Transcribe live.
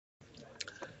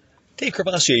Dave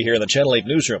Courvoisier here in the Channel 8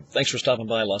 newsroom. Thanks for stopping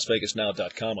by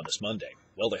LasVegasNow.com on this Monday.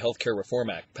 Well, the Health Care Reform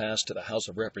Act passed to the House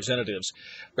of Representatives.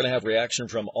 We're going to have reaction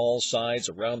from all sides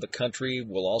around the country.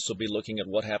 We'll also be looking at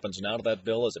what happens now to that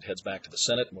bill as it heads back to the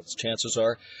Senate and what its chances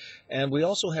are. And we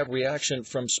also have reaction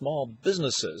from small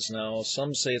businesses. Now,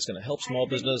 some say it's going to help small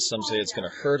business. Some say it's going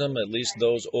to hurt them. At least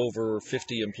those over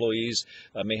 50 employees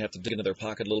may have to dig into their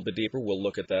pocket a little bit deeper. We'll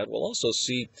look at that. We'll also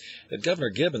see that Governor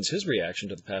Gibbons, his reaction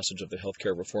to the passage of the Health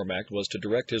Care Reform Act was to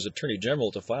direct his Attorney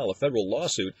General to file a federal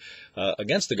lawsuit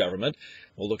against the government.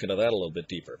 We'll look into that a little bit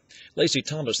deeper. Lacey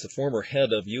Thomas, the former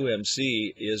head of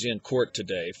UMC, is in court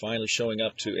today, finally showing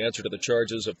up to answer to the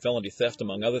charges of felony theft,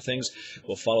 among other things.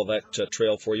 We'll follow that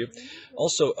trail for you.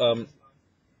 Also,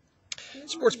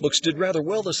 sportsbooks did rather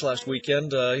well this last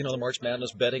weekend. The March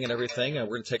Madness betting and everything. We're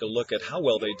going to take a look at how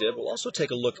well they did. We'll also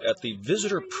take a look at the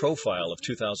visitor profile of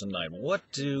 2009. What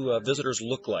do visitors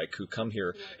look like who come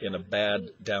here in a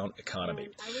bad down economy?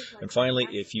 And finally,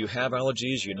 if you have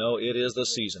allergies, you know it is the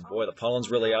season. Boy, the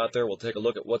pollen's really out there. We'll take a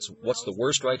look at what's the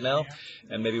worst right now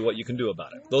and maybe what you can do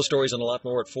about it. Those stories and a lot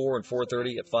more at 4 and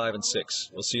 4:30, at 5 and 6.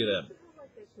 We'll see you then.